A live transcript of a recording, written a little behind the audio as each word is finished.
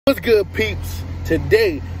What's good, peeps?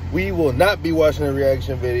 Today we will not be watching a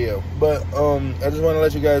reaction video, but I just want to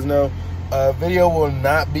let you guys know video will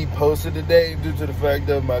not be posted today due to the fact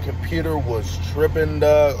that my computer was tripping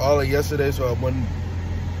all of yesterday, so I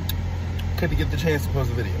couldn't get the chance to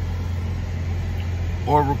post a video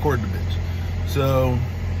or record the bitch. So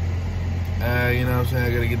you know what I'm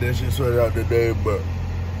saying, I gotta get that shit sorted out today, but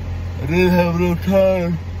I didn't have enough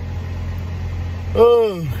time.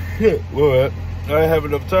 Oh shit, well, I didn't have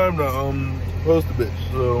enough time to post the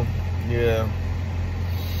bitch, so yeah,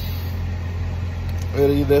 I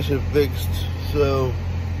gotta get that shit fixed. So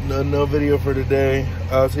no video for today.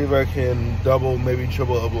 I'll see if I can double, maybe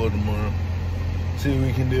triple upload tomorrow. See what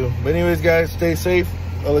we can do. But anyways, guys, stay safe,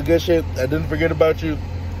 all the good shit. I didn't forget about you.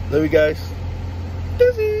 Love you guys.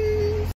 Dizzy.